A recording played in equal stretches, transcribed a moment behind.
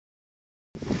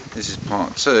This is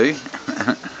part 2.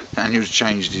 Daniel's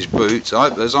changed his boots. I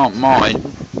hope those aren't mine.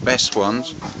 Best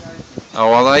ones.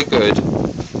 Oh, are they good?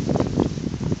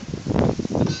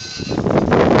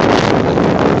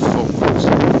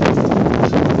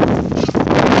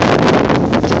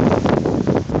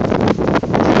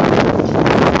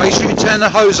 Make sure you turn the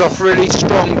hose off really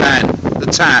strong, Dan. The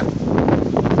tap.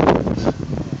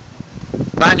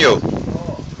 Daniel,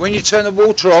 when you turn the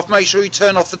water off, make sure you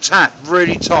turn off the tap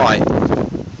really tight.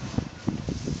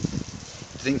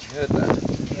 I think you heard that?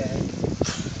 Yeah.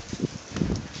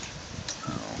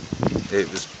 Oh, it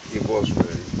was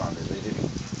really funny.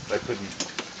 They couldn't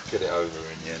get it over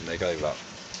in the end. They gave up.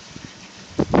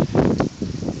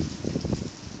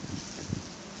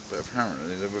 But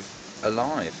apparently they were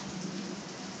alive.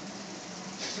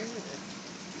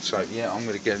 So yeah, I'm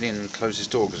going to get in and close this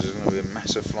door because there's going to be a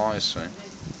massive fly soon.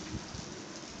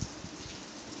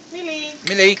 Millie!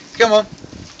 Millie, come on.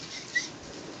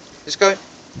 Let's go.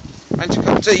 Fancy a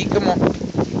cup of tea, come on.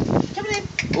 Come in!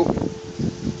 Oh.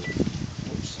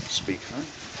 Oops, speaker.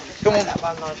 Come on. That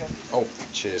one, Nigel. Oh,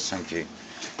 cheers, thank you.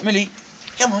 Millie,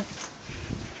 come on.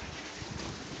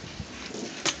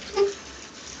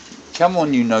 Come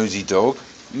on, you nosy dog.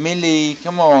 Millie,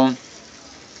 come on.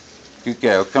 Good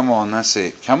girl, come on, that's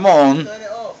it. Come on. Turn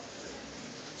it off.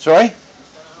 Sorry?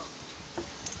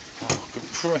 Oh,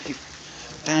 good grief.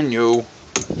 Daniel,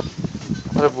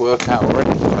 I've had a workout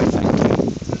already today, thank you.